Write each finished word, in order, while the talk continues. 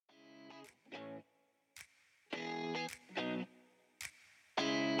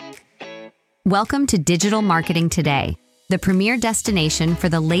Welcome to Digital Marketing Today, the premier destination for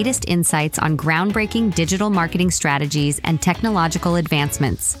the latest insights on groundbreaking digital marketing strategies and technological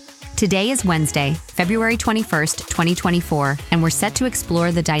advancements. Today is Wednesday, February 21st, 2024, and we're set to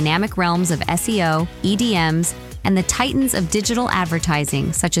explore the dynamic realms of SEO, EDMs, and the titans of digital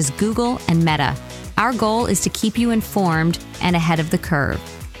advertising such as Google and Meta. Our goal is to keep you informed and ahead of the curve.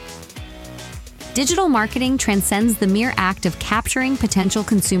 Digital marketing transcends the mere act of capturing potential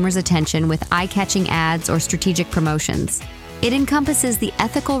consumers' attention with eye-catching ads or strategic promotions. It encompasses the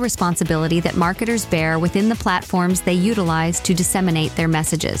ethical responsibility that marketers bear within the platforms they utilize to disseminate their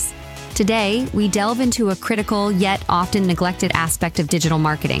messages. Today, we delve into a critical yet often neglected aspect of digital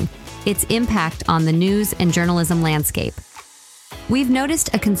marketing: its impact on the news and journalism landscape. We've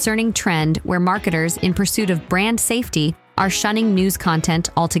noticed a concerning trend where marketers, in pursuit of brand safety, are shunning news content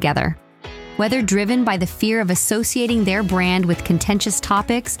altogether. Whether driven by the fear of associating their brand with contentious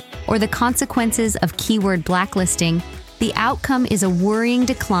topics or the consequences of keyword blacklisting, the outcome is a worrying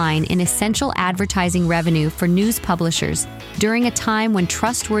decline in essential advertising revenue for news publishers during a time when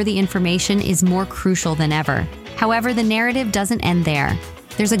trustworthy information is more crucial than ever. However, the narrative doesn't end there.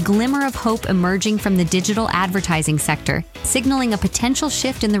 There's a glimmer of hope emerging from the digital advertising sector, signaling a potential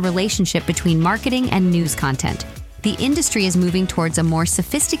shift in the relationship between marketing and news content. The industry is moving towards a more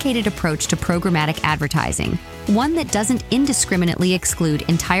sophisticated approach to programmatic advertising, one that doesn't indiscriminately exclude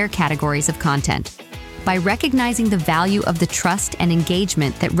entire categories of content. By recognizing the value of the trust and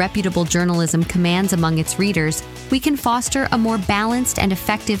engagement that reputable journalism commands among its readers, we can foster a more balanced and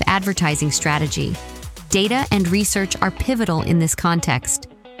effective advertising strategy. Data and research are pivotal in this context.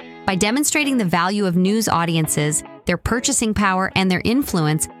 By demonstrating the value of news audiences, their purchasing power, and their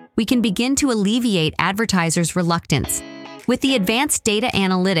influence, we can begin to alleviate advertisers' reluctance. With the advanced data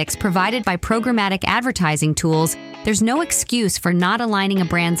analytics provided by programmatic advertising tools, there's no excuse for not aligning a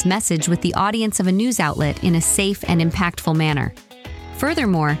brand's message with the audience of a news outlet in a safe and impactful manner.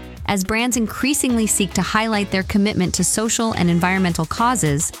 Furthermore, as brands increasingly seek to highlight their commitment to social and environmental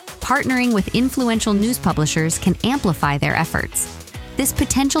causes, partnering with influential news publishers can amplify their efforts. This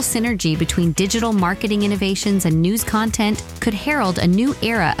potential synergy between digital marketing innovations and news content could herald a new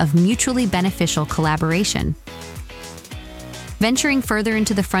era of mutually beneficial collaboration. Venturing further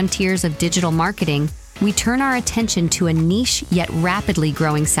into the frontiers of digital marketing, we turn our attention to a niche yet rapidly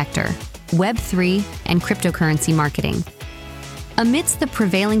growing sector: Web3 and cryptocurrency marketing. Amidst the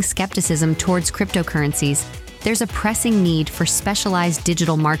prevailing skepticism towards cryptocurrencies, there's a pressing need for specialized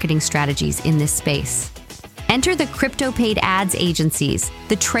digital marketing strategies in this space. Enter the crypto-paid ads agencies,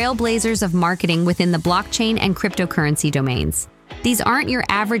 the trailblazers of marketing within the blockchain and cryptocurrency domains. These aren't your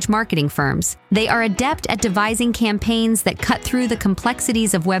average marketing firms. They are adept at devising campaigns that cut through the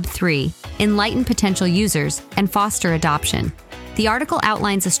complexities of Web3, enlighten potential users, and foster adoption. The article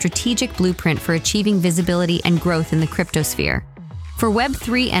outlines a strategic blueprint for achieving visibility and growth in the cryptosphere. For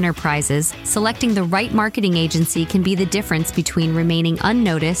Web3 enterprises, selecting the right marketing agency can be the difference between remaining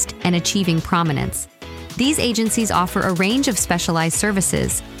unnoticed and achieving prominence. These agencies offer a range of specialized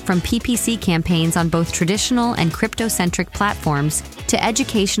services, from PPC campaigns on both traditional and crypto-centric platforms to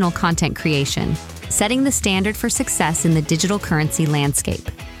educational content creation, setting the standard for success in the digital currency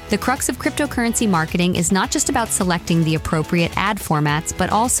landscape. The crux of cryptocurrency marketing is not just about selecting the appropriate ad formats, but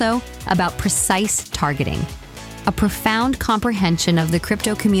also about precise targeting. A profound comprehension of the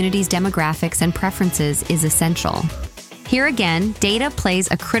crypto community's demographics and preferences is essential. Here again, data plays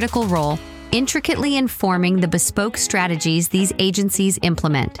a critical role, intricately informing the bespoke strategies these agencies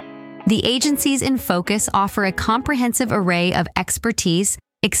implement. The agencies in focus offer a comprehensive array of expertise,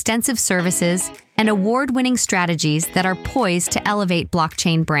 extensive services, and award-winning strategies that are poised to elevate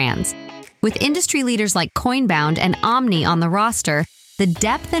blockchain brands. With industry leaders like Coinbound and Omni on the roster, the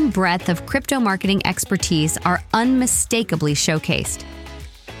depth and breadth of crypto marketing expertise are unmistakably showcased.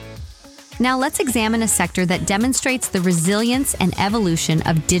 Now let's examine a sector that demonstrates the resilience and evolution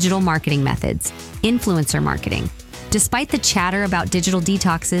of digital marketing methods: influencer marketing. Despite the chatter about digital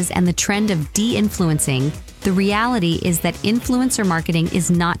detoxes and the trend of de-influencing, the reality is that influencer marketing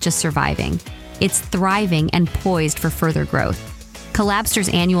is not just surviving, it's thriving and poised for further growth. Collabster's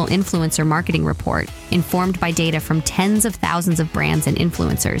annual influencer marketing report, informed by data from tens of thousands of brands and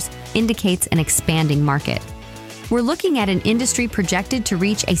influencers, indicates an expanding market. We're looking at an industry projected to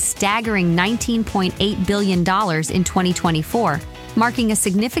reach a staggering $19.8 billion in 2024, marking a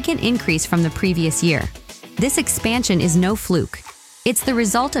significant increase from the previous year. This expansion is no fluke. It's the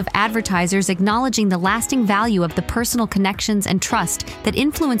result of advertisers acknowledging the lasting value of the personal connections and trust that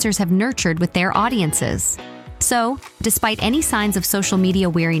influencers have nurtured with their audiences. So, despite any signs of social media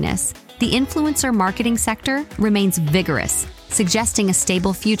weariness, the influencer marketing sector remains vigorous, suggesting a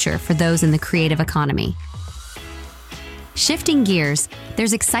stable future for those in the creative economy. Shifting gears,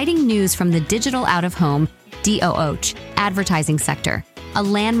 there's exciting news from the digital out-of-home DOOH advertising sector, a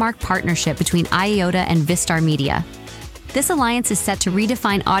landmark partnership between IOTA and Vistar Media. This alliance is set to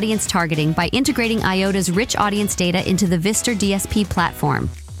redefine audience targeting by integrating IOTA's rich audience data into the Vistar DSP platform.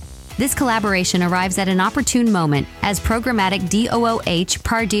 This collaboration arrives at an opportune moment as programmatic DOOH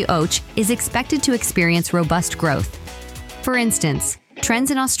par DOOH is expected to experience robust growth. For instance,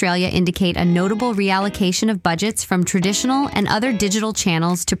 trends in Australia indicate a notable reallocation of budgets from traditional and other digital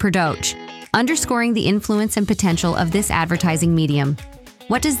channels to per DOOH, underscoring the influence and potential of this advertising medium.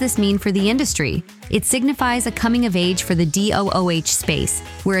 What does this mean for the industry? It signifies a coming of age for the DOOH space,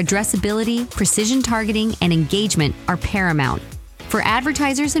 where addressability, precision targeting, and engagement are paramount. For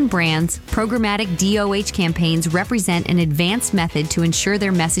advertisers and brands, programmatic DOOH campaigns represent an advanced method to ensure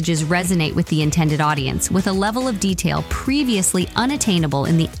their messages resonate with the intended audience with a level of detail previously unattainable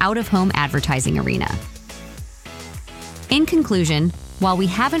in the out-of-home advertising arena. In conclusion, while we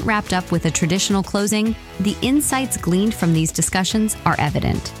haven't wrapped up with a traditional closing, the insights gleaned from these discussions are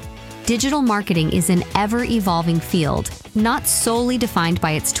evident. Digital marketing is an ever-evolving field, not solely defined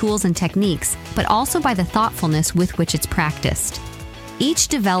by its tools and techniques, but also by the thoughtfulness with which it's practiced. Each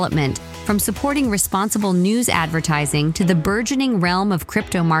development, from supporting responsible news advertising to the burgeoning realm of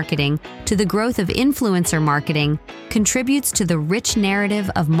crypto marketing to the growth of influencer marketing, contributes to the rich narrative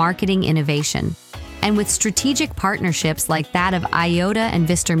of marketing innovation. And with strategic partnerships like that of IOTA and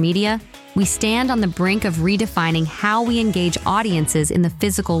Vistar Media, we stand on the brink of redefining how we engage audiences in the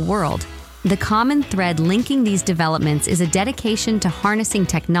physical world. The common thread linking these developments is a dedication to harnessing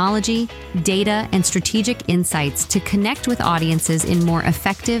technology, data, and strategic insights to connect with audiences in more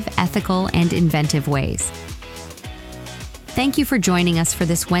effective, ethical, and inventive ways. Thank you for joining us for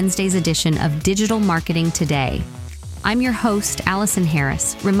this Wednesday's edition of Digital Marketing Today. I'm your host, Allison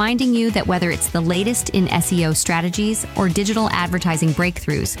Harris, reminding you that whether it's the latest in SEO strategies or digital advertising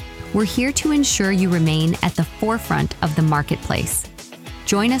breakthroughs, we're here to ensure you remain at the forefront of the marketplace.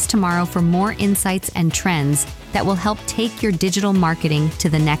 Join us tomorrow for more insights and trends that will help take your digital marketing to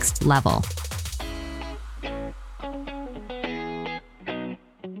the next level.